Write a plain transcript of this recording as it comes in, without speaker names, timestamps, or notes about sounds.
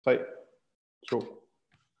3, 2.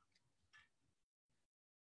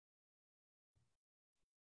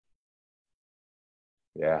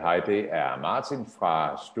 Ja, hej, det er Martin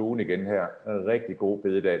fra stuen igen her. Rigtig god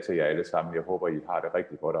bededag til jer alle sammen. Jeg håber, I har det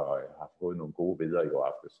rigtig godt og har fået nogle gode beder i går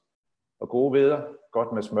aftes. Og gode beder,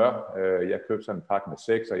 godt med smør. Jeg købte sådan en pakke med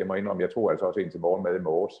 6, og jeg må indrømme, jeg tog altså også en til morgenmad i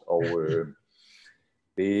morges. Og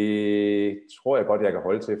det tror jeg godt, jeg kan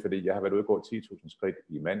holde til, fordi jeg har været ude og gå 10.000 skridt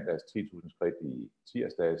i mandags, 10.000 skridt i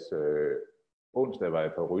tirsdags. Onsdag var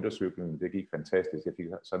jeg på ryttercyklen. Det gik fantastisk. Jeg fik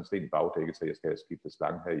sådan en sten i bagdækket, så jeg skal skifte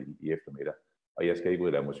slange her i eftermiddag. Og jeg skal ikke ud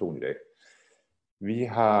og lave motion i dag. Vi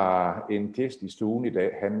har en gæst i stuen i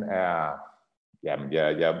dag. Han er, jamen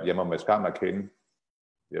jeg må med skam erkende,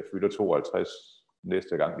 jeg fylder 52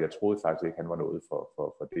 næste gang. Jeg troede faktisk ikke, han var noget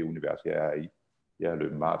for det univers, jeg er i. Jeg har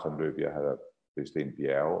løbet maratonløb, jeg har bestemt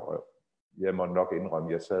bjerge, og jeg må nok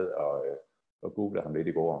indrømme, jeg sad og googlede ham lidt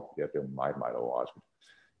i går. Jeg blev meget, meget overrasket.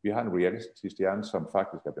 Vi har en reality-stjerne, som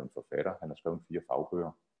faktisk er blevet forfatter. Han har skrevet 4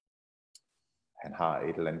 fagbøger. Han har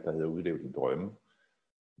et eller andet, der hedder udleve din drømme.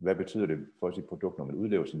 Hvad betyder det for sit produkt, når man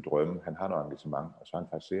udlever sin drømme? Han har noget engagement, og så er han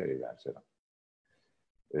faktisk serieiværksætter.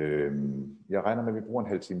 Jeg regner med, at vi bruger en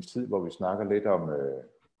halv times tid, hvor vi snakker lidt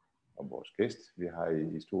om vores gæst, vi har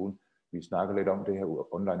i stuen. Vi snakker lidt om det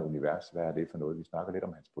her online-univers. Hvad er det for noget? Vi snakker lidt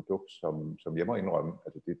om hans produkt, som jeg må indrømme,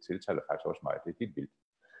 altså det tiltaler faktisk også mig. Det er helt vildt.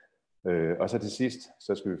 Og så til sidst,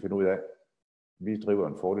 så skal vi finde ud af, vi driver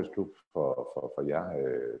en fordelsklub for jer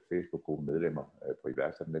Facebook-gruppen medlemmer på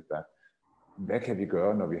iværksætternetværk. Hvad kan vi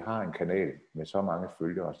gøre, når vi har en kanal med så mange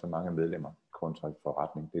følgere og så mange medlemmer kontra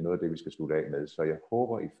forretning? Det er noget af det, vi skal slutte af med. Så jeg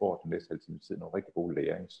håber, I får den næste halv time tid nogle rigtig gode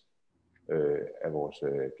lærings af vores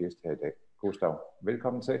gæst her i dag. Gustav,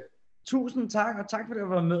 velkommen til. Tusind tak, og tak for at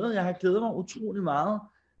være med. Jeg har glædet mig utrolig meget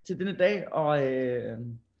til denne dag, og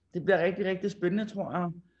det bliver rigtig, rigtig spændende, tror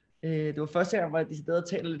jeg. Det var første gang, hvor jeg decideret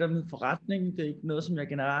taler lidt om min forretning. Det er ikke noget, som jeg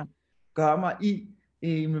generelt gør mig i.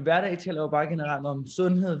 I min hverdag taler jeg jo bare generelt om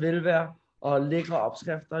sundhed, velvære og lækre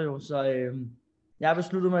opskrifter. Jo. Så jeg har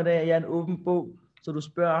besluttet mig i dag, at jeg er en åben bog, så du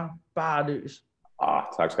spørger bare løs.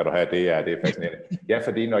 Tak skal du have. Det er fascinerende. Ja,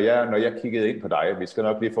 fordi når jeg kiggede ind på dig, vi skal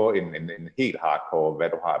nok lige få en helt hardcore, hvad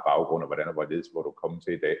du har i baggrund, og hvordan og hvorledes, hvor du er kommet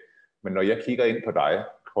til i dag. Men når jeg kigger ind på dig,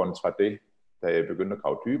 kontra det, da jeg begyndte at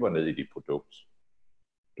grave dybere ned i dit produkt,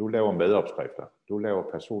 du laver madopskrifter, du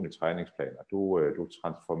laver personlige træningsplaner, du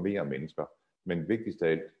transformerer mennesker, men vigtigst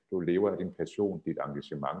af alt, du lever af din passion, dit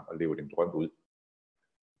engagement og lever din drøm ud.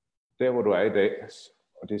 Der hvor du er i dag,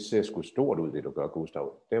 og det ser sgu stort ud, det du gør,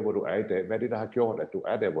 Gustav, der hvor du er i dag, hvad er det, der har gjort, at du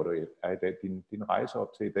er der, hvor du er i dag, din rejse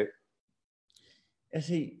op til i dag?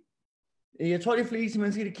 Altså, jeg tror, de fleste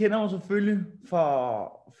mennesker, de kender mig selvfølgelig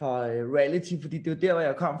for reality, fordi det er jo der, hvor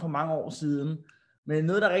jeg kom for mange år siden. Men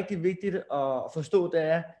noget, der er rigtig vigtigt at forstå, det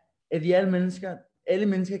er, at alle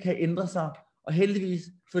mennesker kan ændre sig. Og heldigvis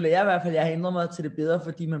føler jeg i hvert fald, at jeg har ændret mig til det bedre,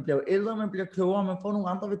 fordi man bliver ældre, man bliver klogere, man får nogle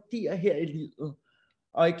andre værdier her i livet.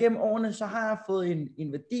 Og igennem årene, så har jeg fået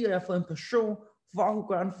en værdi, og jeg har fået en passion for at kunne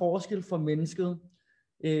gøre en forskel for mennesket.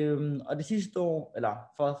 Og det sidste år, eller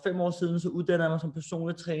for 5 år siden, så uddannede jeg mig som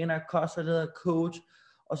personlig træner, kostvejleder, coach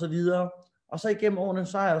osv. Og så igennem årene,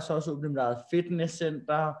 så har jeg så også åbnet mit eget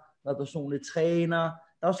fitnesscenter, været personlig træner.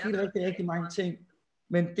 Der er jo sket rigtig, rigtig mange ting.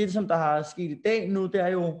 Men det, som der har sket i dag nu, det er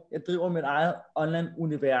jo, at jeg driver mit eget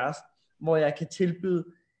online-univers, hvor jeg kan tilbyde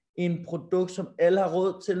en produkt, som alle har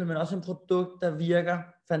råd til, men også en produkt, der virker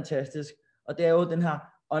fantastisk. Og det er jo den her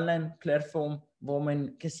online-platform, hvor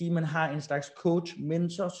man kan sige, at man har en slags coach,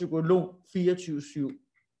 mentor, psykolog 24/7.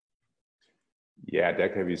 Ja, der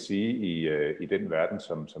kan vi sige, i den verden,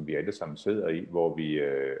 som vi alle sammen sidder i, hvor vi,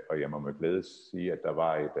 og jeg må med glæde sige, at der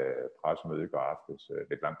var et pressemøde i går aftes,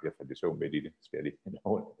 lidt langt jeg faldt i søvn midt i det, skal jeg lige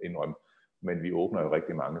indrømme, men vi åbner jo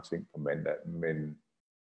rigtig mange ting på mandag, men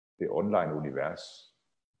det online-univers,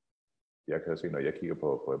 jeg kan se, når jeg kigger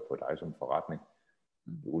på dig som forretning,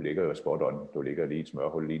 du ligger jo spot on, du ligger lige i et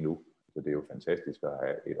smørhul lige nu, så det er jo fantastisk at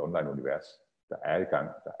have et online-univers, der er i gang,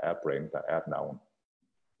 der er brand, der er et navn.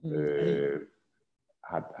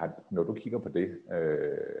 Når du kigger på det,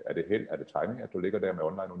 er det held, er det timing, at du ligger der med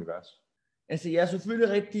online-univers? Altså, jeg er selvfølgelig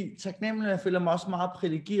rigtig taknemmelig, jeg føler mig også meget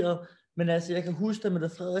privilegeret, men altså, jeg kan huske, at Mette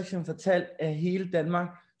Frederiksen fortalte, at hele Danmark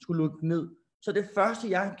skulle lukke ned. Så det første,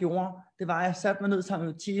 jeg gjorde, det var, at jeg satte mig ned sammen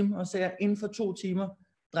med et team, og sagde, at inden for 2 timer,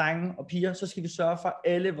 drenge og piger, så skal vi sørge for, at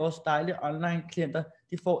alle vores dejlige online-klienter,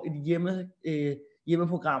 de får et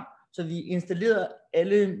hjemmeprogram. Så vi installerede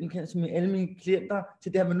alle mine klienter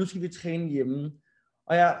til det her, men nu skal vi træne hjemme.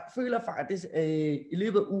 Og jeg føler faktisk, at i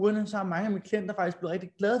løbet af ugerne, så har mange af mine klienter faktisk blevet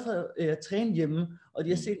rigtig glade for at træne hjemme, og de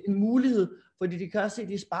har set en mulighed, fordi de kan også se, at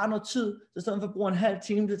de sparer noget tid, så i stedet for at bruge en halv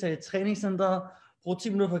time til at tage i træningscenteret, bruger 10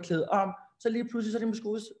 minutter på at klæde om, så lige pludselig så er de måske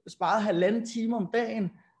sparet 1,5 time om dagen.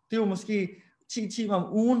 Det er jo måske 10 timer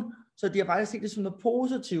om ugen, så de har faktisk set det som noget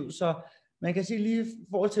positivt. Så man kan sige lige i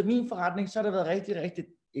forhold til min forretning, så har det været rigtig, rigtig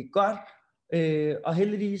godt. Og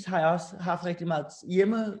heldigvis har jeg også haft rigtig meget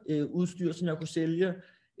hjemmeudstyr, som jeg kunne sælge,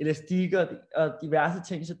 elastikker og diverse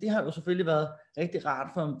ting, så det har jo selvfølgelig været rigtig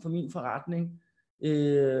rart for min forretning.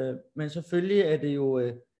 Men selvfølgelig er det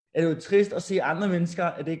jo trist at se andre mennesker,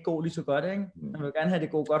 at det ikke går lige så godt, ikke? Man vil gerne have, at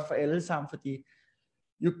det går godt for alle sammen, fordi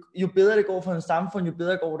jo bedre det går for en samfund, jo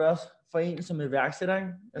bedre går det også for en som iværksætter, ikke?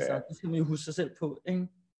 Altså, det skal man jo huske sig selv på, ikke?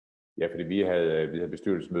 Ja, fordi vi havde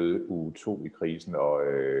bestyrelsesmøde uge 2 i krisen,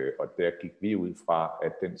 og der gik vi ud fra,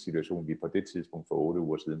 at den situation, vi på det tidspunkt for 8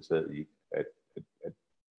 uger siden sad i, at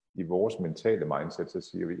i vores mentale mindset, så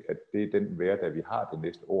siger vi, at det er den hverdag, vi har det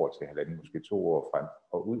næste år til 1,5, måske 2 år frem,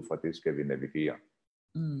 og ud fra det skal vi navigere.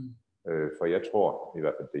 For jeg tror, i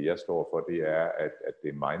hvert fald det jeg står for, det er, at det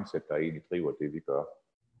er mindset, der egentlig driver det, vi gør.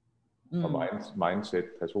 Og mindset,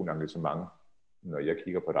 personlig engagement, når jeg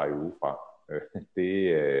kigger på dig udefra,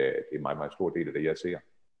 det er en meget, meget stor del af det, jeg ser.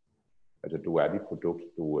 Altså, du er dit produkt.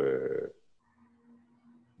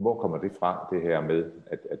 Hvor kommer det fra, det her med,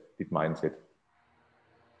 at dit mindset?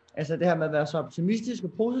 Altså det her med at være så optimistisk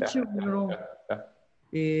og positiv? Ja.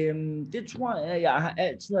 Det tror jeg har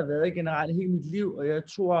altid været generelt hele mit liv, og jeg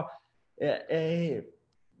tror,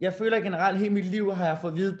 jeg føler generelt hele mit liv har jeg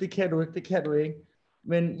fået at vide, det kan du ikke.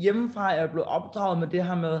 Men hjemmefra er jeg blevet opdraget med det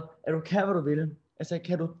her med, at du kan, hvad du vil. Altså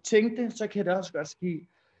kan du tænke det, så kan det også godt ske.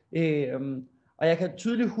 Og jeg kan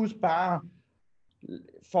tydeligt huske bare,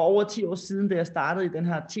 for over 10 år siden, da jeg startede i den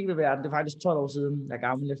her tv-verden, det er faktisk 12 år siden, jeg er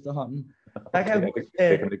gammel efterhånden. Der kan jeg huske,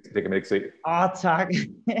 det kan man ikke se. Tak.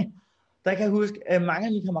 Der kan jeg huske, at mange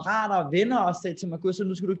af mine kammerater og venner også sagde til mig, Gud, så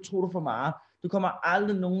nu skal du ikke tro dig for meget. Du kommer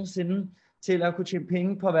aldrig nogensinde til at kunne tjene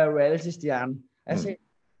penge på at være reality-stjerne. Altså,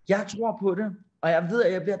 jeg tror på det, og jeg ved,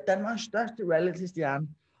 at jeg bliver Danmarks største reality-stjerne.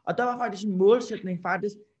 Og der var faktisk en målsætning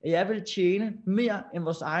faktisk, at jeg ville tjene mere end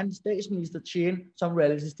vores egen statsminister tjene som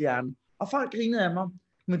reality-stjerne. Og folk grinede af mig,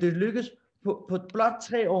 men det lykkedes på blot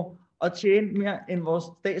 3 år at tjene mere end vores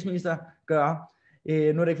statsminister gør.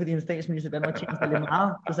 Nu er det ikke fordi en statsminister i Danmark tjener lidt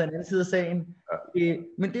meget, det er en anden side af sagen.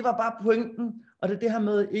 Men det var bare pointen, og det er det her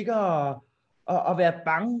med ikke at være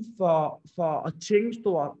bange for at tænke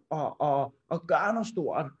stort og gøre noget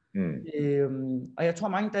stort. Og jeg tror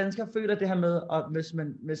mange danskere føler det her med, at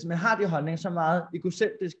hvis man har de holdninger så meget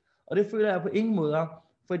egocentrisk, og det føler jeg på ingen måder,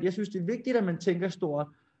 for jeg synes det er vigtigt, at man tænker stort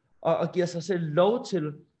og giver sig selv lov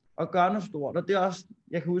til at gøre noget stort. Og det er også,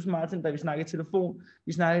 jeg kan huske Martin, da vi snakkede i telefon,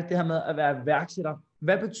 vi snakkede det her med at være iværksætter.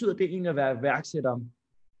 Hvad betyder det egentlig at være iværksætter?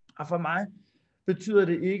 Og for mig betyder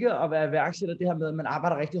det ikke at være iværksætter det her med, at man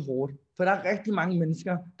arbejder rigtig hårdt. For der er rigtig mange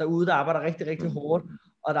mennesker derude, der arbejder rigtig, rigtig hårdt,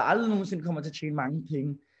 og der aldrig nogensinde kommer til at tjene mange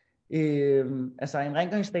penge. Altså en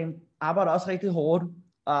rengøringsdame arbejder også rigtig hårdt,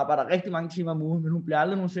 og arbejder rigtig mange timer om ugen, men hun bliver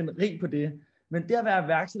aldrig nogensinde rig på det. Men det at være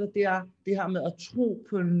iværksætter, det er det her med at tro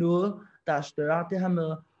på noget, der er større. Det her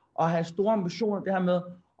med at have store ambitioner, det her med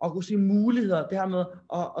at kunne se muligheder, det her med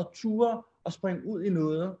at ture og springe ud i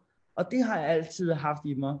noget. Og det har jeg altid haft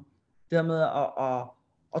i mig. Det her med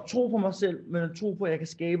at tro på mig selv, men at tro på, at jeg kan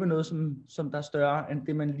skabe noget, som der er større, end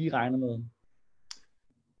det man lige regner med.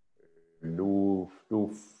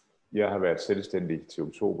 Jeg har været selvstændig til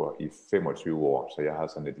oktober i 25 år, så jeg har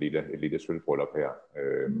sådan et lille sølvbryllup her.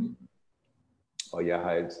 Og jeg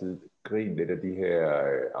har altid grinet lidt af de her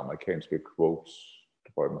amerikanske quotes,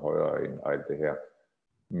 drømme højere end og alt det her.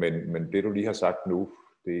 Men det du lige har sagt nu,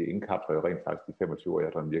 det indkapsler jo rent faktisk de 25 år, jeg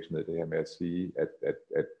har drevet en virksomhed, det her med at sige,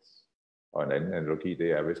 at og en anden analogi,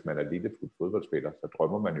 det er, at hvis man er lille fodboldspiller, så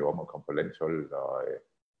drømmer man jo om at komme på landsholdet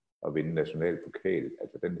og vinde national pokal.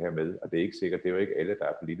 Altså den her med, og det er ikke sikkert, det er jo ikke alle, der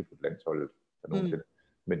er på lille på landsholdet,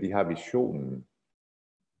 men de har visionen.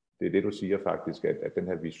 Det er det, du siger faktisk, at den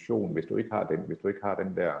her vision, hvis du ikke har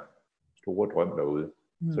den der store drøm derude,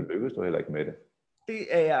 så lykkes du heller ikke med det. Det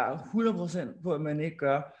er jeg 100% på, at man ikke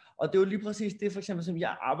gør. Og det er jo lige præcis det, for eksempel, som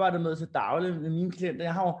jeg arbejder med til daglig med mine klienter.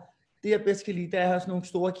 Jeg har jo, det jeg bedst kan lide, der er sådan nogle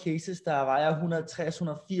store cases, der vejer 160,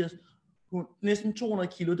 180, næsten 200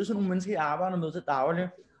 kilo. Det er sådan nogle mennesker, jeg arbejder med til daglig.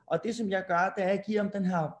 Og det, som jeg gør, det er, at jeg giver dem den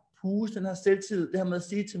her puste, den her selvtillid, det her med at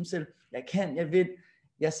sige til dem selv, jeg kan, jeg vil,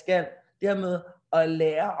 jeg skal. Det her med at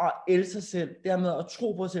lære at elske sig selv, det her med at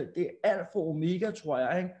tro på sig selv, det er alt for omega, tror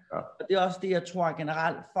jeg. Ikke? Ja. Og det er også det, jeg tror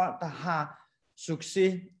generelt, folk, der har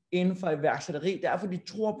succes inden for iværksætteri, det er, fordi de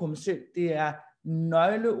tror på dem selv. Det er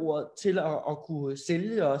nøgleordet til at kunne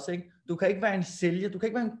sælge også. Ikke? Du kan ikke være en sælger, du kan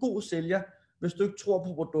ikke være en god sælger, hvis du ikke tror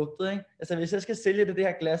på produktet. Ikke? Altså hvis jeg skal sælge det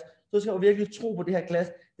her glas, så skal jeg virkelig tro på det her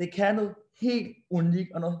glas. Det kan noget helt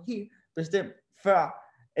unikt og noget helt bestemt før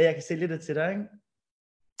at jeg kan sælge det til dig, ikke?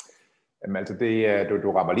 Jamen, altså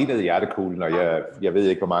du rammer lige ned i hjertekuglen, og jeg ved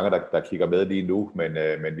ikke, hvor mange der kigger med lige nu,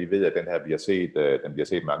 men vi ved, at den her den bliver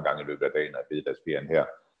set mange gange i løbet af dagen af bededagsferien her.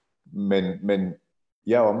 Men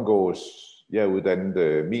jeg er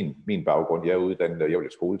uddannet, min baggrund, jeg var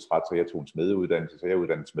lidt skoletræt, så jeg tog en smedeuddannelse, så jeg er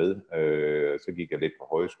uddannet smed. Så gik jeg lidt på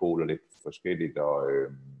højskole og lidt forskelligt, og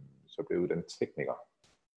så blev jeg uddannet tekniker.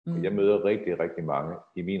 Jeg møder rigtig, rigtig mange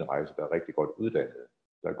i min rejse, der er rigtig godt uddannet,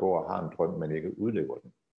 der går og har en drøm, men ikke udlever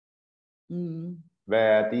den. Hvad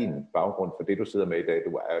er din baggrund for det, du sidder med i dag?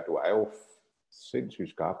 Du er jo sindssygt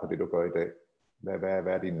skarp på det, du gør i dag.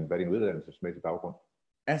 Hvad er din uddannelsesmæssige baggrund?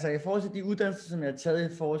 Altså i forhold til de uddannelser, som jeg har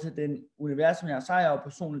taget i forhold til den univers, som jeg har, så er jeg jo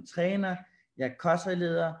personlig træner, jeg er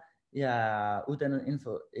kostvejleder, jeg er uddannet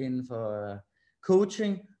inden for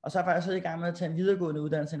coaching, og så er jeg faktisk i gang med at tage en videregående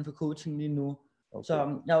uddannelse inden for coaching lige nu. Okay.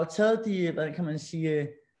 Så jeg har jo taget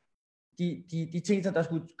de ting, der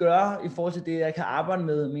skulle gøre i forhold til det, jeg kan arbejde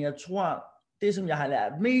med, men jeg tror, det som jeg har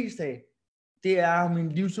lært mest af, det er min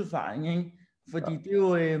livserfaring, ikke? Fordi det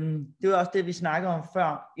er jo også det, vi snakker om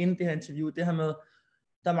før, inden det her interview, det her med,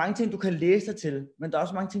 der er mange ting, du kan læse dig til, men der er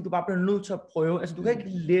også mange ting, du bare bliver nødt til at prøve. Altså, du kan ikke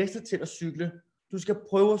læse dig til at cykle. Du skal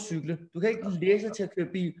prøve at cykle. Du kan ikke læse dig til at køre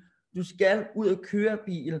bil. Du skal ud og køre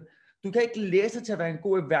bil. Du kan ikke læse dig til at være en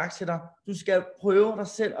god iværksætter. Du skal prøve dig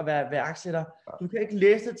selv at være iværksætter. Du kan ikke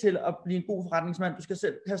læse dig til at blive en god forretningsmand. Du skal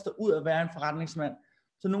selv kaste dig ud at være en forretningsmand.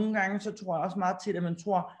 Så nogle gange, så tror jeg også meget til, at man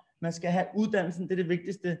tror, man skal have uddannelsen, det er det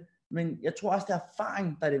vigtigste. Men jeg tror også, det er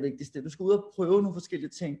erfaring, der er det vigtigste. Du skal ud og prøve nogle forskellige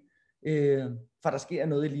ting. For der sker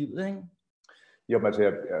noget i livet, ikke? Jo, men altså,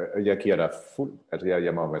 jeg giver dig fuld, altså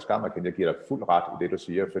jeg må med skam erkende, jeg giver dig fuld ret i det, du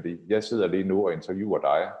siger, fordi jeg sidder lige nu og interviewer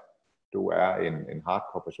dig. Du er en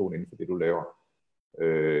hardcore person inden for det, du laver.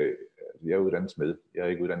 Jeg er uddannet smed. Jeg er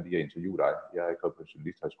ikke uddannet i at interviewe dig. Jeg er ikke gået på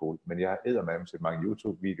journalisthøjskole, men jeg har eddermame set mange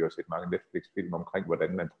YouTube-videoer, set mange Netflix-film omkring,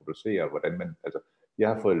 hvordan man producerer, jeg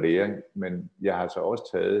har fået læring, men jeg har så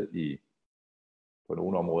også på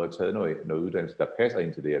nogle områder taget noget uddannelse, der passer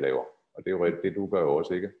ind til det, jeg laver. Og det er jo det, du gør jo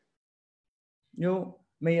også, ikke? Jo,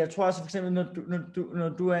 men jeg tror også for eksempel, når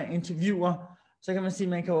du er interviewer, så kan man sige, at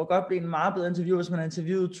man kan jo godt blive en meget bedre interviewer, hvis man har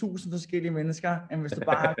interviewet 1000 forskellige mennesker, end hvis du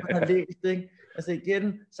bare har læst, ikke? Altså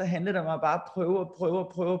igen, så handler det om at bare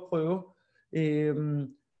prøve.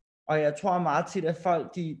 Og jeg tror meget tit, at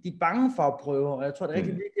folk, de er bange for at prøve, og jeg tror, det er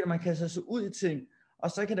rigtig vigtigt, at man kaster sig ud i ting,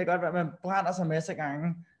 og så kan det godt være, at man brænder sig masser af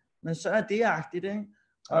gange, men så er det agtigt, ikke?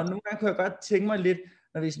 Og nogle gange kunne jeg godt tænke mig lidt,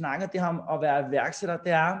 når vi snakker det her om at være iværksætter,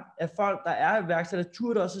 det er, at folk, der er iværksætter,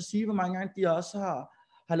 turde også at sige, hvor mange gange de også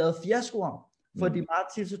har lavet fiaskoer. Fordi meget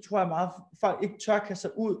tit, så tror jeg meget, folk ikke tør kaste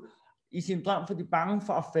sig ud i sin drøm, for de er bange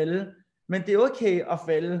for at falde. Men det er okay at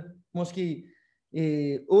falde måske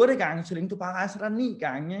 8 gange, så længe du bare rejser dig 9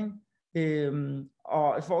 gange, ikke?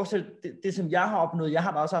 Og i forhold til det, som jeg har opnået, jeg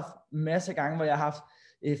har da også haft masser af gange, hvor jeg har haft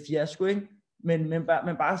fiasko, ikke? Men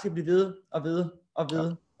bare skal blive ved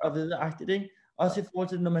og ved-agtigt, ikke? Også i forhold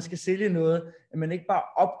til, når man skal sælge noget, at man ikke bare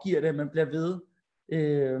opgiver det, man bliver ved.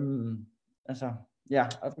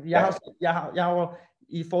 Jeg har jo,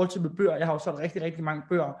 i forhold til med bøger, jeg har jo solgt rigtig, rigtig mange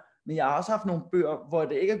bøger, men jeg har også haft nogle bøger, hvor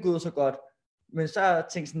det ikke er gået så godt. Men så har jeg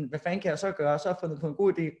tænkt sådan, hvad fanden kan jeg så gøre? Så har jeg fundet på en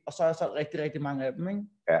god idé, og så har jeg solgt rigtig, rigtig mange af dem, ikke?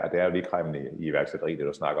 Ja, og det er jo lige krævende i iværksætteri, det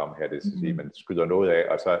du snakker om her. Det er at sige, man skyder noget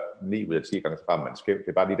af, og så 9 ud af 10 gange så rammer man skævt. Det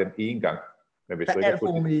er bare lige den ene gang. Men hvis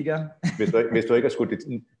du ikke har skudt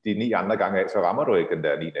de 9 andre gange af, så rammer du ikke den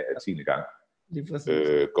der 9. af 10. gang.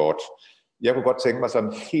 Godt. Jeg kunne godt tænke mig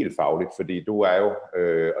sådan helt fagligt, fordi du er jo,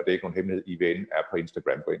 og det er ikke nogen hemmelighed, IVN er på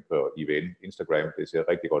Instagram. Gå ind på IVN Instagram, det ser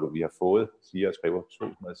rigtig godt ud. Vi har fået, siger og skriver,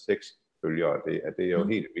 206 følgere. Det er jo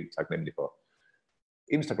helt vildt taknemmelig for.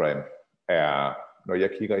 Instagram er, når jeg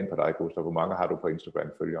kigger ind på dig, Gustav, hvor mange har du på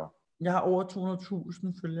Instagram følgere? Jeg har over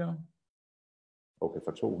 200.000 følgere. Okay,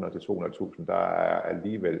 fra 200 til 200.000, der er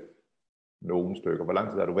alligevel nogle stykker. Hvor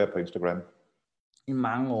lang tid har du været på Instagram? I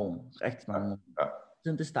mange år, rigtig mange år. Ja.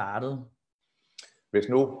 Siden det startede. Hvis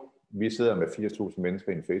nu vi sidder med 80.000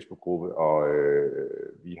 mennesker i en Facebook-gruppe, og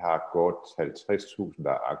vi har godt 50.000,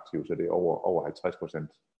 der er aktive, så det er over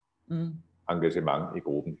 50% engagement i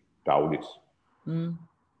gruppen dagligt.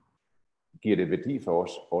 Giver det værdi for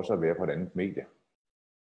os også at være på et andet medie?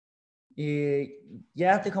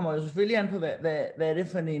 Ja, det kommer jo selvfølgelig an på, hvad er det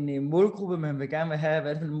for en målgruppe, man vil gerne vil have,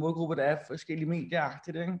 hvad er det for en målgruppe, der er forskellige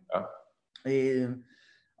medieagtigt, ikke? Ja.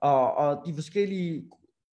 Og de forskellige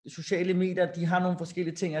sociale medier, de har nogle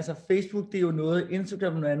forskellige ting. Altså Facebook, det er jo noget,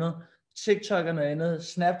 Instagram er noget andet, TikTok er noget andet,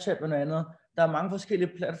 Snapchat er noget andet. Der er mange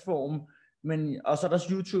forskellige platforme, og så er der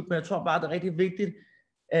YouTube, men jeg tror bare, det er rigtig vigtigt,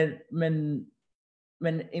 at man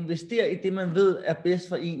man investerer i det, man ved er bedst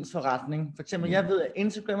for ens forretning. For eksempel, jeg ved, at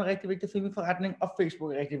Instagram er rigtig vigtigt for min forretning, og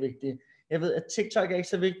Facebook er rigtig vigtigt. Jeg ved, at TikTok er ikke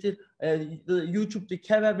så vigtigt, og jeg ved, at YouTube, det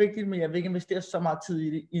kan være vigtigt, men jeg vil ikke investere så meget tid i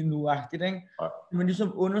det endnu-agtigt, ikke? Man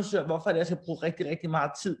ligesom undersøger, hvorfor jeg skal bruge rigtig, rigtig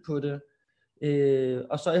meget tid på det.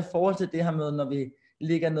 Og så i forhold til det her med, når vi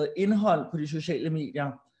lægger noget indhold på de sociale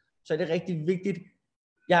medier, så er det rigtig vigtigt.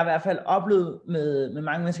 Jeg har i hvert fald oplevet med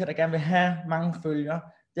mange mennesker, der gerne vil have mange følgere.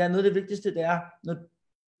 Det er noget af det vigtigste, det er, når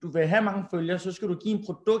du vil have mange følgere, så skal du give en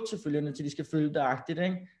produkt til følgerne, til de skal følge dig-agtigt,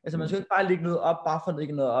 ikke? Altså man skal ikke bare lægge noget op, bare for at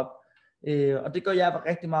lægge noget op. Og det gør jeg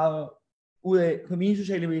rigtig meget ud af på mine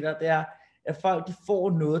sociale medier, det er, at folk de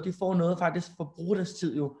får noget faktisk for at bruge deres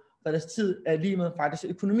tid jo. For deres tid er lige med faktisk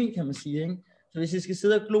økonomi, kan man sige, ikke? Så hvis de skal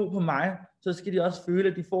sidde og glo på mig, så skal de også føle,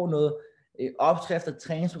 at de får noget opskrifter,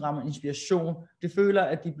 træningsprogrammer, inspiration. De føler,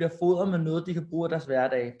 at de bliver fodret med noget, de kan bruge i deres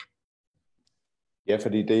hverdag. Ja,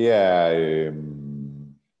 fordi det er,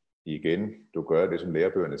 igen, du gør det, som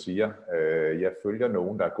lærebøgerne siger. Jeg følger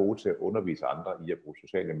nogen, der er gode til at undervise andre i at bruge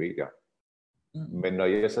sociale medier. Men når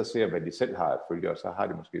jeg så ser, hvad de selv har at følgere, så har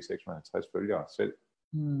de måske 650 følgere selv.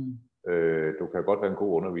 Du kan godt være en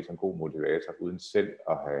god underviser, en god motivator, uden selv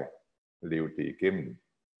at have levet det igennem.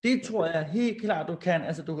 Det tror jeg helt klart, du kan.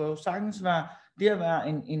 Altså, du kan jo sagtens være, det at være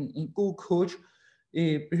en god coach,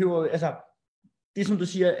 behøver, altså, det som du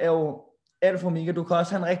siger, er jo alt for mega. Du kan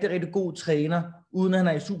også have en rigtig, rigtig god træner, uden at han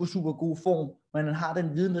er i super, super god form, men han har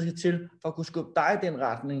den viden, der skal til, for at kunne skubbe dig i den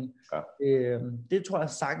retning. Ja. Det tror jeg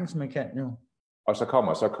sagtens, man kan jo. Og så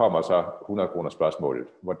kommer så 100 kroner spørgsmålet.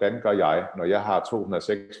 Hvordan gør jeg, når jeg har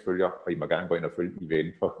 206 følgere, og I må gerne gå ind og følge i ven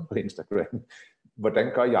på Instagram.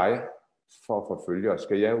 Hvordan gør jeg for at få følgere?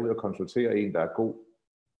 Skal jeg ud og konsultere en, der er god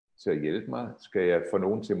til at hjælpe mig? Skal jeg få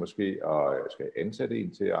nogen til måske skal jeg ansætte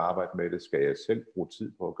en til at arbejde med det? Skal jeg selv bruge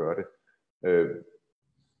tid på at gøre det?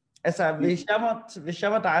 Altså, hvis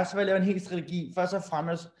jeg var dig, så ville jeg lave en hel strategi. Først og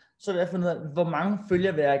fremmest, så vil jeg finde ud af, hvor mange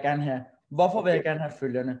følgere vil jeg gerne have? Hvorfor vil jeg gerne have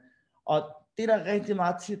følgerne? Og det der er rigtig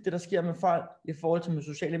meget tit, det der sker med folk i forhold til med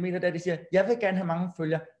sociale medier, det er, at de siger, jeg vil gerne have mange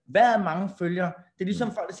følgere. Hvad er mange følgere? Det er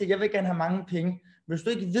ligesom folk, der siger, jeg vil gerne have mange penge. Hvis du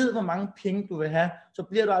ikke ved, hvor mange penge du vil have, så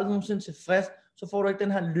bliver du aldrig nogensinde tilfreds, så får du ikke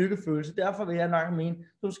den her lykkefølelse. Derfor vil jeg nok mene,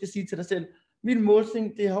 du skal sige til dig selv, min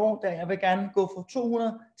målsætning det her år, der jeg vil gerne gå fra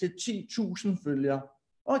 200 til 10.000 følgere.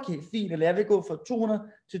 Okay, fint, eller jeg vil gå fra 200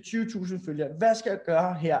 til 20.000 følgere. Hvad skal jeg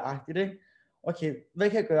gøre her-agtigt, ikke? Okay, hvad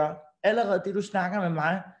kan jeg gøre? Allerede det, du snakker med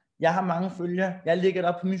mig, jeg har mange følgere, jeg lægger det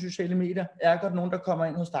op på mine sociale medier, er godt nogen, der kommer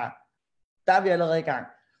ind hos dig. Der er vi allerede i gang.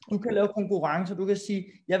 Du kan lave konkurrencer, du kan sige,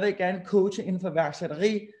 jeg vil gerne coache inden for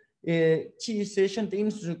værksætteri, 10 session, det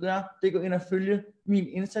eneste du skal gøre, det er gå ind og følge min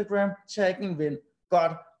Instagram, tagging ven,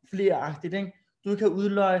 godt, flere-agtigt, ikke? Du kan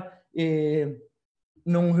udløje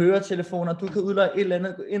nogle høretelefoner, du kan udløje et eller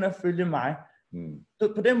andet, gå ind og følge mig.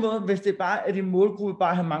 Så på den måde, hvis det bare er din målgruppe,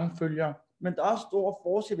 bare have mange følgere, men der er også store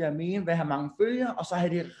forskel ved at mene, hvad have mange følgere, og så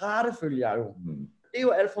have de rette følgere jo. Det er jo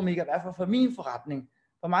alt for mega, i hvert fald for min forretning.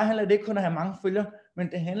 For mig handler det ikke kun at have mange følgere,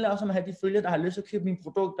 men det handler også om at have de følgere, der har lyst til at købe mine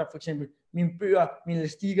produkter, for eksempel mine bøger, mine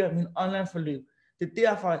elastikker, mine online forløb. Det er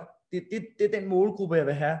derfor, det er den målgruppe, jeg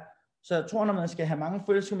vil have. Så jeg tror, når man skal have mange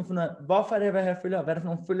følgere, så skal man finde ud af, hvorfor er det, jeg vil have følgere, og hvad er det for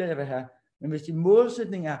nogle følgere, jeg vil have. Men hvis din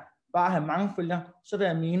målsætning er bare at have mange følgere, så vil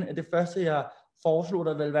jeg mene, at det første, jeg foreslår,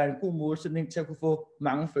 der vil være en god målsætning til at kunne få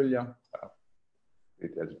mange følgere. Ja.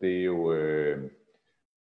 Altså det er jo...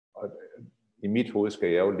 I mit hoved skal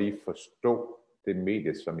jeg jo lige forstå det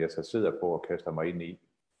medie, som jeg så sidder på og kaster mig ind i.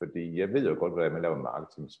 Fordi jeg ved jo godt, hvordan man laver en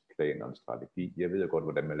marketingsplan og en strategi. Jeg ved jo godt,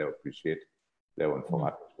 hvordan man laver et budget, laver en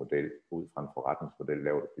forretningsmodel. Ud fra en forretningsmodel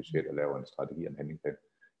laver et budget og laver en strategi og en handlingsplan.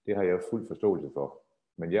 Det har jeg jo fuld forståelse for.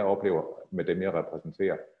 Men jeg oplever med dem, jeg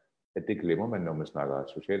repræsenterer, at det glemmer man, når man snakker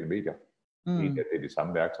sociale medier. Det er det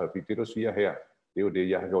samme værktøj. Fordi det, du siger her, det er jo det,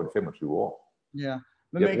 jeg har gjort i 25 år. Ja,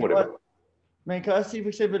 men man kan også sige for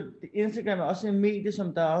eksempel, Instagram er også en medie,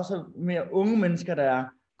 som der er også mere unge mennesker, der er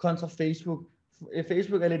kontra Facebook.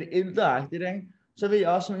 Facebook er lidt ældreagtigt, ikke? Så vil jeg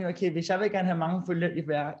også mene, okay, hvis jeg vil gerne have mange følgere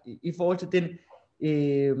i forhold til den,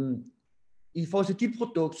 i forhold til dit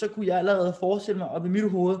produkt, så kunne jeg allerede forestille mig op i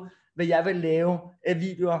mit hoved, hvad jeg vil lave af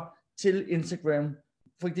videoer til Instagram.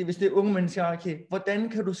 Fordi hvis det er unge mennesker, okay,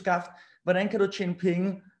 hvordan kan du tjene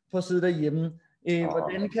penge på at sidde derhjemme?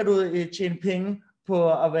 Hvordan kan du tjene penge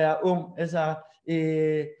på at være ung? Altså,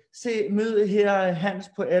 mød her Hans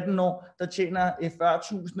på 18 år, der tjener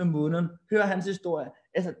 40.000 om måneden. Hør hans historie.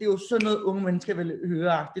 Altså, det er jo sådan noget, unge mennesker vil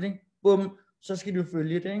høre-agtigt, ikke? Bum, så skal du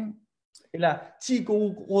følge det, ikke? Eller 10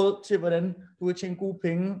 gode råd til, hvordan du kan tjene gode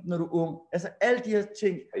penge, når du er ung. Altså, alle de her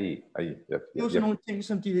ting. Det er jo sådan nogle ting,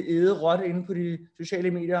 som de vil æde råt inde på de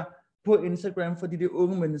sociale medier, på Instagram, fordi det er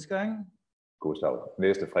unge mennesker, ikke? Gustav,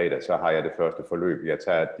 næste fredag, så har jeg det første forløb. Jeg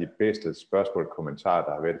tager de bedste spørgsmål og kommentarer,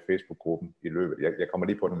 der har været i Facebook-gruppen i løbet. Jeg kommer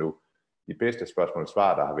lige på den nu. De bedste spørgsmål og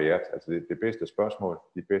svar, der har været, altså det bedste spørgsmål,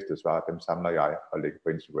 de bedste svar, dem samler jeg og lægger på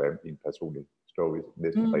Instagram i en personlig story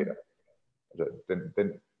næste fredag. Altså,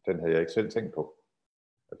 den havde jeg ikke selv tænkt på.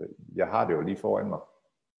 Altså, jeg har det jo lige foran mig.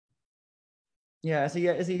 Ja,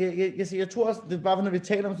 jeg tror også, det er bare, når vi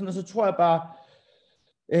taler om sådan noget, så tror jeg bare,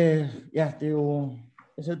 det er jo,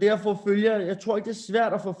 altså det at få følgere, jeg tror ikke, det er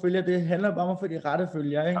svært at få følgere, det handler bare om at få de rette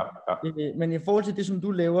følgere, ikke? Ja. Men i forhold til det, som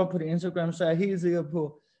du laver på din Instagram, så er jeg helt sikker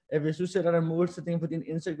på, at hvis du sætter dig en målsætning på din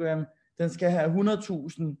Instagram, den skal have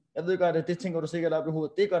 100.000, jeg ved godt, at det tænker du sikkert op i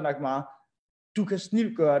hovedet, det er godt nok meget, du kan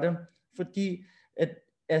snilt gøre det, fordi at,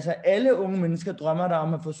 altså alle unge mennesker drømmer der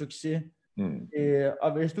om at få succes,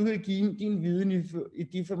 og hvis du kan give din viden i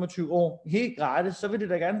de 25 år helt gratis, så vil det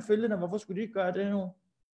da gerne følge dig. Hvorfor skulle de ikke gøre det nu?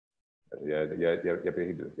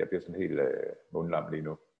 Jeg bliver sådan helt mundlam lige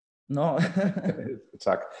nu. Nå.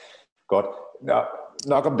 Tak. Godt. Nå,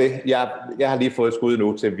 nok om det. Jeg har lige fået skud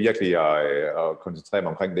nu til virkelig at koncentrere mig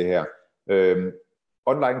omkring det her.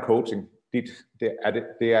 Online coaching, det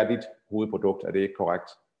er dit hovedprodukt, er det ikke korrekt?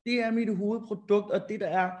 Det er mit hovedprodukt, og det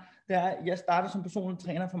er, jeg startede som personlig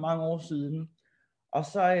træner for mange år siden, og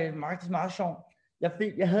så er det meget sjovt.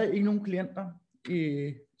 Jeg havde ikke nogen klienter,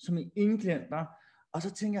 som ingen klienter, og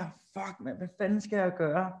så tænkte jeg, fuck man, hvad fanden skal jeg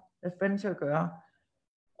gøre?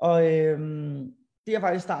 Og det jeg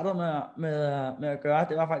faktisk startede med at gøre,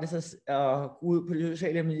 det var faktisk at gå ud på de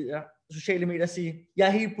sociale medier og sige, jeg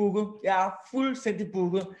er helt booket, jeg er fuldstændig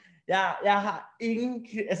booket, jeg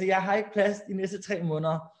har ikke plads de næste 3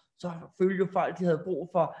 måneder. Så følte jo folk, de havde brug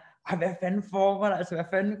for, hvad fanden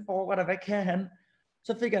foregår der, hvad kan han?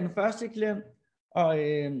 Så fik jeg den første klient, og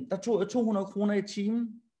der tog jeg 200 kroner i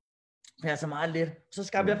timen. Det er altså meget let. Så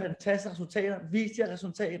skabte jeg fantastiske resultater, viste jeg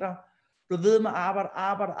resultater, blev ved med at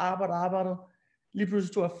arbejde. Lige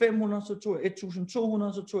pludselig tog jeg 500, så tog jeg 1.200,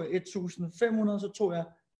 så tog jeg 1.500, så tog jeg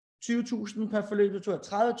 20.000 per forløb, så tog jeg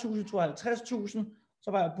 30.000, så tog jeg 50.000,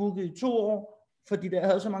 så var jeg booket i 2 år, fordi jeg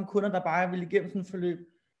havde så mange kunder, der bare ville igennem sådan et forløb.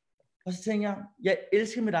 Og så tænkte jeg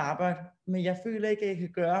elsker mit arbejde, men jeg føler ikke, at jeg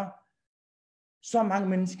kan gøre så mange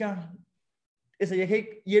mennesker, altså jeg kan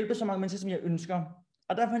ikke hjælpe så mange mennesker, som jeg ønsker.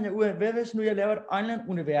 Og der fandt jeg ud af, hvad hvis nu jeg laver et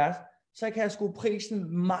online-univers, så kan jeg skrue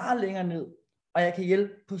prisen meget længere ned, og jeg kan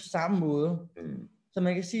hjælpe på samme måde. Så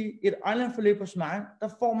man kan sige, et online-forløb hos mig, der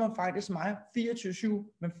får man faktisk mig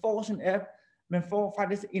 24/7, man får sin app, man får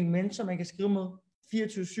faktisk en mentor, man kan skrive med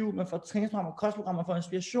 24/7, man får træningsprogrammer, kostprogrammer, får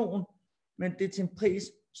inspiration, men det er til en pris,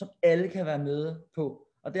 som alle kan være med på.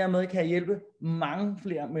 Og dermed kan jeg hjælpe mange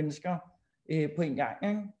flere mennesker på en gang.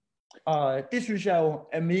 Ikke? Og det synes jeg jo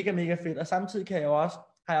er mega, mega fedt. Og samtidig har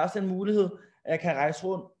jeg også den mulighed, at jeg kan rejse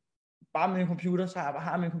rundt bare med min computer, så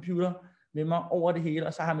har min computer med mig over det hele,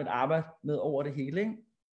 og så har jeg mit arbejde med over det hele. Ikke?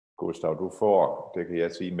 Gustav, du får, det kan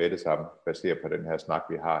jeg sige med det samme, baseret på den her snak,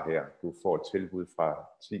 vi har her, du får et tilbud fra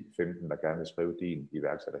 10-15, der gerne vil skrive din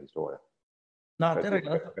iværksætterhistorie. Nå, det er da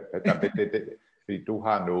glad for. Fordi du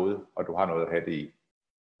har noget, og du har noget at have det i.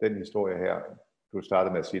 Den historie her, du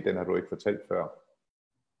startede med at sige, den har du ikke fortalt før.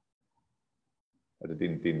 Altså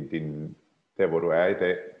der hvor du er i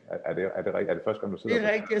dag, er det første gang, du sidder? Det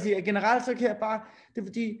er rigtigt, jeg siger. Generelt så kan jeg bare, det er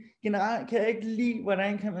fordi, generelt kan jeg ikke lide,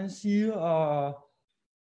 hvordan kan man sige, og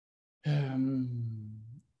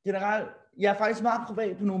generelt, jeg er faktisk meget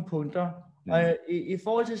privat på nogle punkter, og i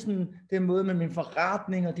forhold til sådan, den måde med min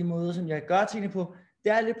forretning, og de måder, som jeg gør tingene på,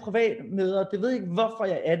 det er lidt privat med, og det ved ikke, hvorfor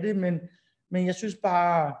jeg er det, men jeg synes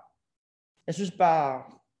bare,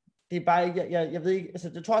 det er bare ikke, jeg ved ikke,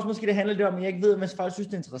 altså jeg tror også måske, det handler lidt om, at jeg ikke ved, hvis folk synes,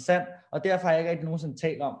 det er interessant, og derfor har jeg ikke rigtig nogensinde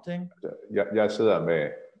talt om det, ikke? Jeg sidder med,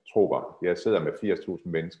 jeg sidder med 80.000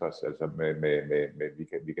 mennesker, altså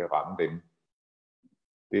vi kan ramme dem.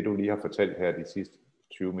 Det du lige har fortalt her de sidste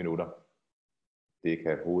 20 minutter, det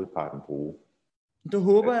kan hovedparten bruge. Det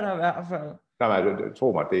håber jeg da i hvert fald. Nej,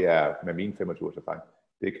 tro mig, det er med mine 25 års erfaring,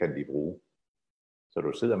 det kan de bruge. Så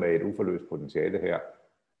du sidder med et uforløst potentiale her.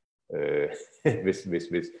 Hvis.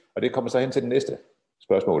 Og det kommer så hen til det næste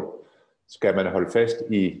spørgsmål. Skal man holde fast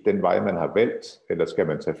i den vej, man har valgt, eller skal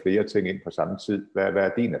man tage flere ting ind på samme tid? Hvad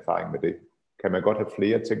er din erfaring med det? Kan man godt have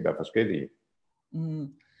flere ting, der er forskellige?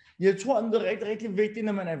 Jeg tror, det er rigtig, rigtig vigtigt,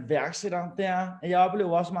 når man er iværksætter. Det er, at jeg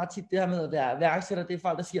oplever også meget tit det her med at være iværksætter. Det er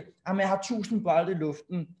folk, der siger, at jeg har 1000 bolde i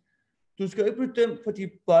luften. Du skal jo ikke blive dømt for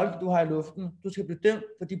de bolde, du har i luften. Du skal blive dømt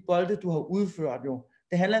for de bolde, du har udført jo.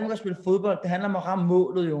 Det handler ikke om at spille fodbold, det handler om at ramme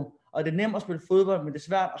målet jo. Og det er nemt at spille fodbold, men det er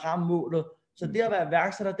svært at ramme målet. Så det at være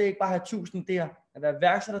iværksætter, det er ikke bare at have 1000 der. At være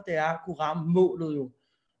iværksætter, det er at kunne ramme målet jo.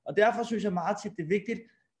 Og derfor synes jeg meget tit, det er vigtigt,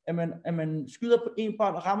 at man skyder på en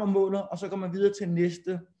bold og rammer målet, og så går man videre til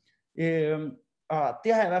næste. Og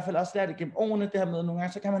det har jeg i hvert fald også lært igennem årene, det her med, nogle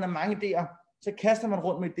gange, så kan man have mange idéer, så kaster man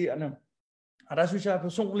rundt med idéerne. Og der synes jeg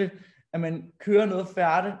personligt, at man kører noget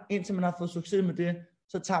færdigt, indtil man har fået succes med det,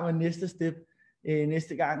 så tager man næste step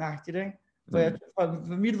næste gang-agtigt, ikke?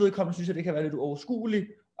 For mit vedkommende synes jeg, det kan være lidt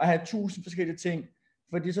uoverskueligt at have 1000 forskellige ting,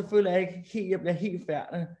 fordi så føler jeg ikke helt, jeg bliver helt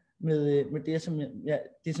færdig med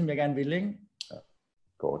det, som jeg gerne vil, ikke? Ja,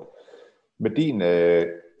 godt. Med din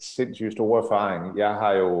sindssygt store erfaring, jeg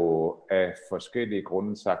har jo af forskellige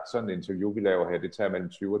grunde sagt, sådan et interview, vi laver her, det tager mellem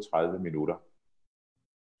 20 og 30 minutter.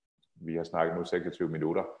 Vi har snakket nu 26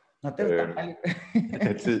 minutter. Nå, det er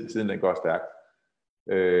dejligt. Tiden den går stærkt.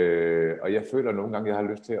 Og jeg føler nogle gange, jeg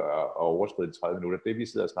har lyst til at overskride 30 minutter. Det vi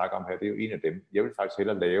sidder og snakker om her, det er jo en af dem. Jeg vil faktisk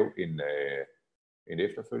hellere lave en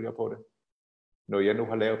efterfølger på det. Når jeg nu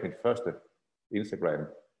har lavet min første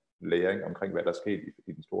Instagram-læring omkring, hvad der er sket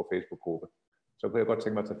i den store Facebook-gruppe, så kunne jeg godt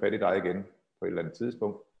tænke mig at tage fat i dig igen på et eller andet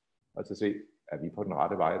tidspunkt, og så se, er vi på den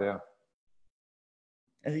rette vej der?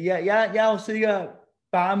 Altså, jeg er jo sikker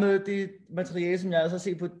bare med det materiale, som jeg altså har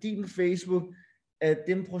set på din Facebook, at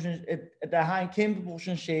der har en kæmpe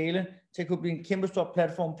potentiale til at kunne blive en kæmpe stor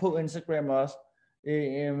platform på Instagram også.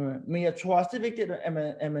 Men jeg tror også, det er vigtigt,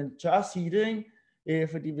 at man tør at sige det, ikke?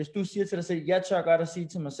 Fordi hvis du siger til dig selv, jeg tør godt at sige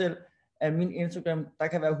til mig selv, at min Instagram, der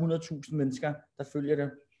kan være 100.000 mennesker, der følger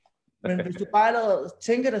det. Men hvis du bare allerede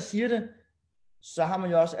tænker dig og siger det, så har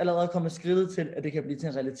man jo også allerede kommet skridtet til, at det kan blive til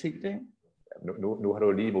en realitet, ikke? Nu har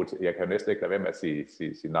du lige, jeg kan jo næsten ikke lade være med at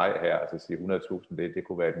sige nej her, altså sige 100.000, det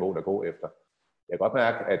kunne være et mål at gå efter. Jeg kan godt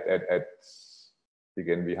mærke, at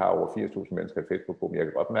igen, vi har over 80.000 mennesker i Facebook-gruppen, jeg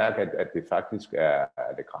kan godt mærke, at det faktisk er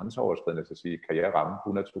det grænseoverskridende at sige, kan jeg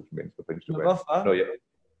ramme 100.000 mennesker på Instagram? Men hvorfor?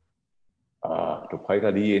 Du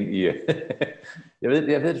prikker lige ind i... jeg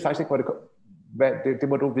ved det faktisk ikke, hvor det kommer. Det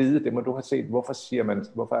må du vide, det må du have set.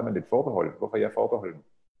 Hvorfor er man lidt forbeholden? Hvorfor er jeg forbeholden?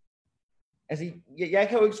 Altså, jeg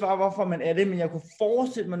kan jo ikke svare, hvorfor man er det, men jeg kunne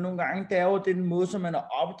forestille mig nogle gange, det er jo den måde, som man er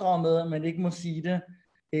opdraget med, at man ikke må sige det.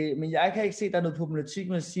 Men jeg kan ikke se, at der er noget problematik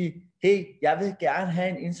med at sige, hey, jeg vil gerne have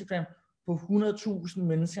en Instagram på 100.000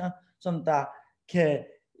 mennesker, som der kan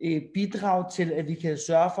bidrage til, at vi kan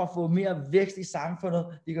sørge for at få mere vækst i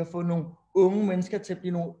samfundet. Vi kan få nogle unge mennesker til at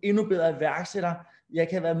blive nogle endnu bedre iværksættere. Jeg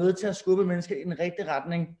kan være med til at skubbe mennesker i den rigtige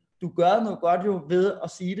retning. Du gør noget godt jo ved at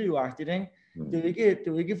sige det jo agtigt, ikke? Det er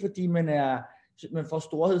jo ikke fordi man får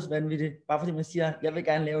storhedsvanvittigt, bare fordi man siger, jeg vil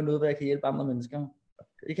gerne lave noget, hvor jeg kan hjælpe andre mennesker.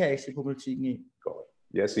 Det kan jeg ikke se politikken i. Godt.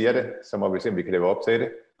 Jeg siger det, så må vi se, om vi kan leve op til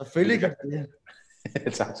det. Selvfølgelig kan det.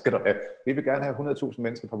 Tak skal du have. Vi vil gerne have 100.000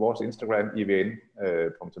 mennesker på vores Instagram,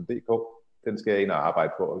 ivn.dk. Den skal jeg ind og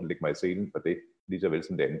arbejde på og lægge mig i scenen for det, lige så vel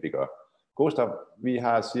som det andet, vi gør. Gustav, vi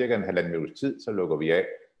har cirka en halvanden minuts tid, så lukker vi af.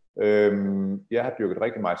 Jeg har dyrket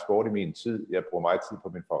rigtig meget sport i min tid. Jeg bruger meget tid på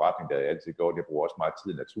min forretning, det har jeg altid gjort. Jeg bruger også meget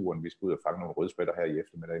tid i naturen. Vi skal ud og fange nogle rødspætter her i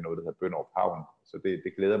eftermiddag i noget, der hedder Bønderup Havn. Så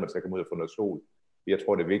det glæder mig til at komme ud og få noget sol. Jeg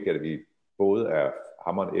tror, det er vigtigt, at vi både er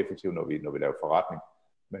hammerende effektive, når vi laver forretning,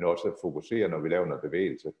 men også at fokusere, når vi laver noget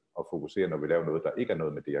bevægelse, og fokusere, når vi laver noget, der ikke er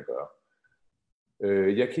noget med det at gøre.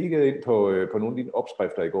 Jeg kiggede ind på nogle af dine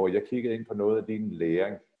opskrifter i går. Jeg kiggede ind på noget af din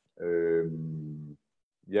læring.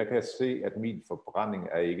 Jeg kan se, at min forbrænding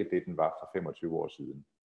er ikke det, den var for 25 år siden.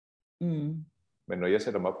 Men når jeg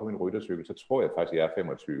sætter mig op på min ryttercykel, så tror jeg faktisk, at jeg er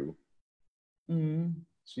 25.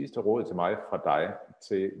 Sidste råd til mig fra dig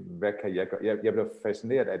til, hvad kan jeg gøre? Jeg blev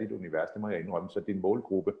fascineret af dit univers, det må jeg indrømme. Så din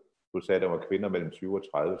målgruppe, du sagde, at der var kvinder mellem 20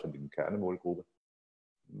 og 30 som din kernemålgruppe.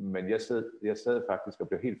 Men jeg sad faktisk og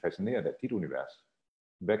blev helt fascineret af dit univers.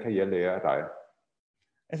 Hvad kan jeg lære af dig?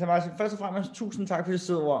 Altså Martin, først og fremmest tusind tak for det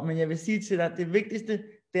søde ord, men jeg vil sige til dig, det vigtigste,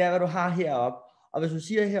 det er, hvad du har heroppe. Og hvis du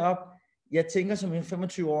siger heroppe, jeg tænker som en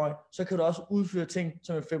 25-årig, så kan du også udføre ting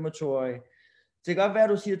som en 25-årig. Det kan godt være, at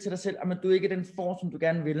du siger til dig selv, at du ikke er den form, som du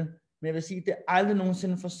gerne vil. Men jeg vil sige, at det er aldrig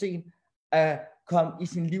nogensinde for sent at komme i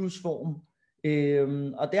sin livsform.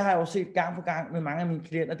 Og det har jeg jo set gang på gang med mange af mine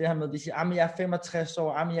klienter, det her med, at de siger, at jeg er 65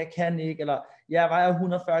 år, at jeg kan ikke, eller jeg vejer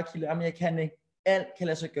 140 kilo, at jeg kan ikke. Alt kan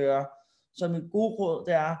lade sig gøre. Så mit gode råd,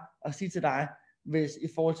 det er at sige til dig, hvis i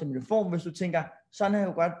forhold til min form, hvis du tænker, sådan har jeg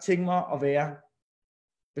jo godt tænkt mig at være.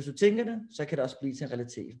 Hvis du tænker det, så kan det også blive til en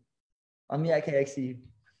realitet. Og mere kan jeg ikke sige.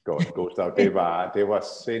 Godt, Gustav. Det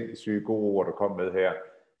var sindssygt gode ord, du kom med her.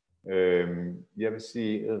 Jeg vil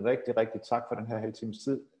sige rigtig, rigtig tak for den her halve times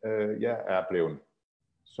tid. Jeg er blevet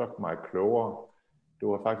så meget klogere.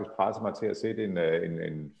 Du har faktisk presset mig til at sætte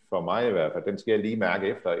en for mig i hvert fald, den skal jeg lige mærke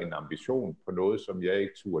efter, en ambition på noget, som jeg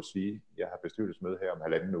ikke turde sige. Jeg har bestyrelsesmøde her om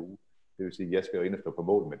 1,5 uge. Det vil sige, at jeg skal jo ind og stå på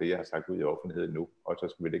mål med det, jeg har sagt ud i offentligheden nu, og så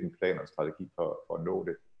skal vi lægge en plan og en strategi for at nå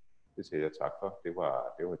det. Det siger jeg tak for.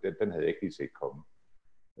 Den havde jeg ikke lige set komme.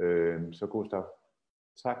 Så Gustav,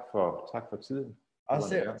 tak for tiden. Og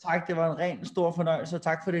selv tak, det var en ren stor fornøjelse, og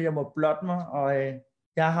tak for det, jeg må blotte mig, og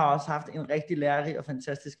jeg har også haft en rigtig lærerig og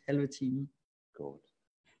fantastisk halve time. Godt.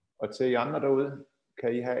 Og til jer andre derude,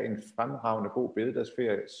 kan I have en fremragende god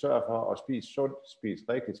bededagsferie. Sørg for at spise sundt, spise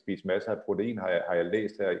rigtigt, spise masser af protein, har jeg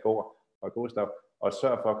læst her i går fra Gustav, og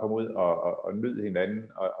sørg for at komme ud og nyde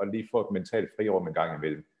hinanden, og lige få et mentalt frirum en gang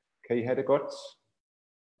imellem. Kan I have det godt?